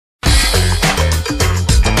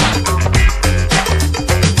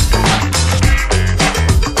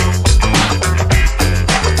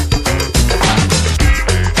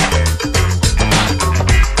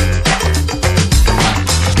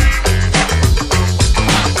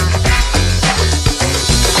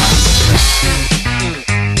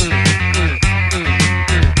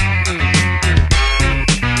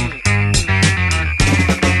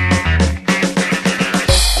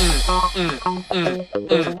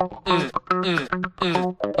Keep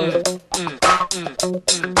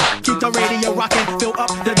the radio rocking, fill up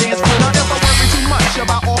the dance floor. Not ever worry too much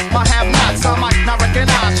about all my have-nots. I might not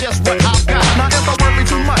recognize just what I've got. Not ever worry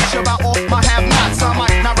too much about all my have-nots. I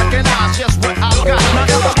might not recognize just what I've got. Not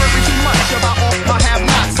ever worry too much about all my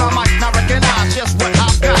have-nots. I might not recognize just what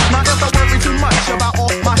I've got. Not ever worry too much about all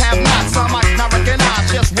my have-nots. I might not recognize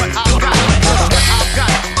just what I've got.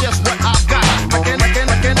 Just what I've got.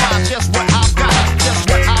 Recognize just what I've got. Just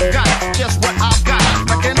what I've got. Just what I've got.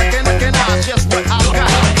 Recognize just what I've got.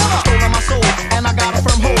 Soul of my soul, and I got a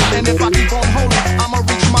firm hold. And if I keep on holding, I'ma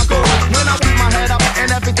reach my goal. When I keep my head up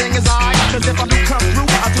and everything is alright. Cause if I do come through,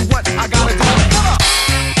 I do what I gotta do.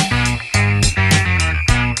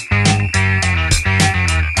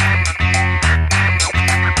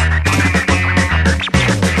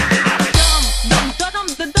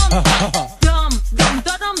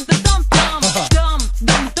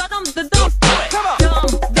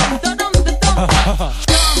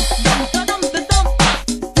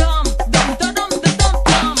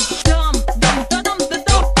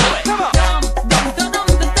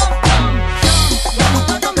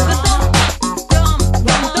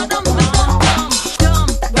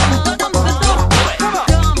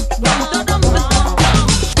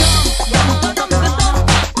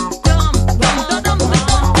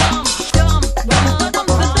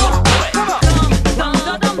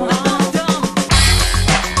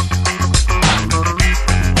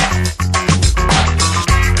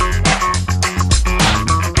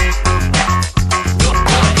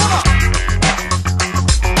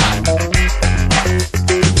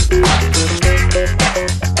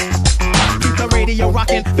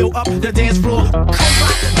 Rockin', fill up the dance floor. Come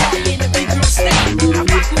rock the party and the big girls stay. I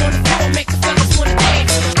rock you on the floor, make the fellas wanna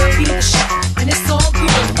dance. I be the shit, and it's all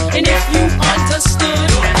good. And if you understood,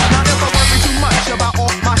 not ever worry too much about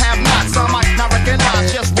all my have-nots. I might not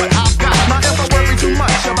recognize just what I've got. Not ever worry too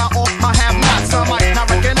much about all my have-nots. I might not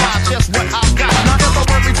recognize just what I've got. Not ever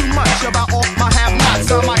worry too much about all my have-nots.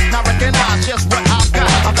 I might not recognize just what I've got.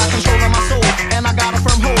 I've got control of my soul, and I got a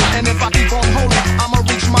firm hold. And if I keep on holding, I'ma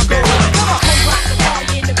reach my goal.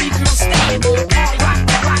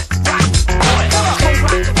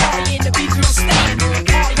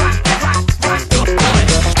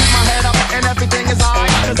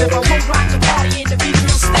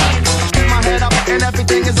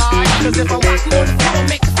 Cause if I rock you on the floor,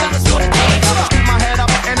 make the fellas wanna dance.